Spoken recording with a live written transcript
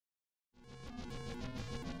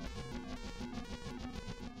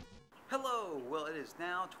it is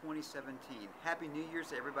now 2017. Happy New Year's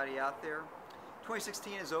to everybody out there.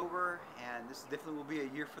 2016 is over, and this definitely will be a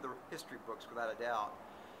year for the history books, without a doubt.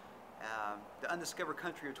 The undiscovered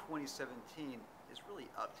country of 2017 is really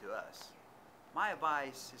up to us. My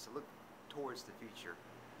advice is to look towards the future.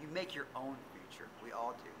 You make your own future. We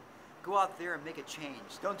all do. Go out there and make a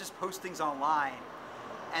change. Don't just post things online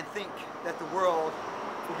and think that the world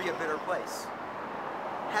will be a better place.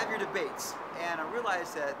 Have your debates, and I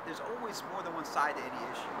realize that there's always more than one side to any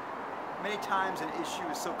issue. Many times an issue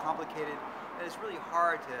is so complicated that it's really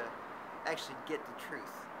hard to actually get the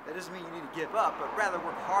truth. That doesn't mean you need to give up, but rather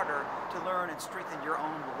work harder to learn and strengthen your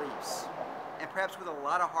own beliefs. And perhaps with a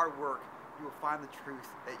lot of hard work, you will find the truth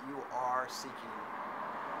that you are seeking.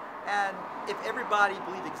 And if everybody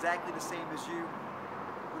believed exactly the same as you,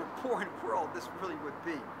 what a boring world this really would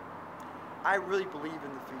be. I really believe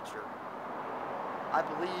in the future. I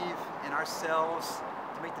believe in ourselves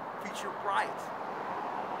to make the future bright.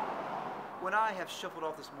 When I have shuffled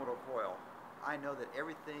off this mortal coil, I know that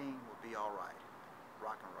everything will be all right.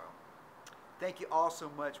 Rock and roll. Thank you all so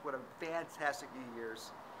much. What a fantastic New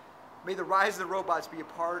Year's. May the rise of the robots be a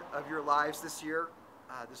part of your lives this year.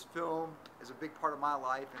 This film is a big part of my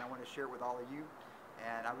life, and I want to share it with all of you.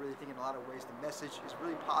 And I really think in a lot of ways the message is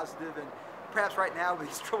really positive, and perhaps right now with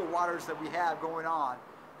these troubled waters that we have going on,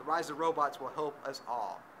 the rise of robots will help us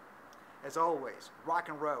all. As always, rock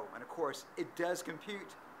and roll, and of course, it does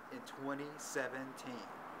compute in 2017.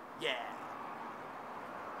 Yeah!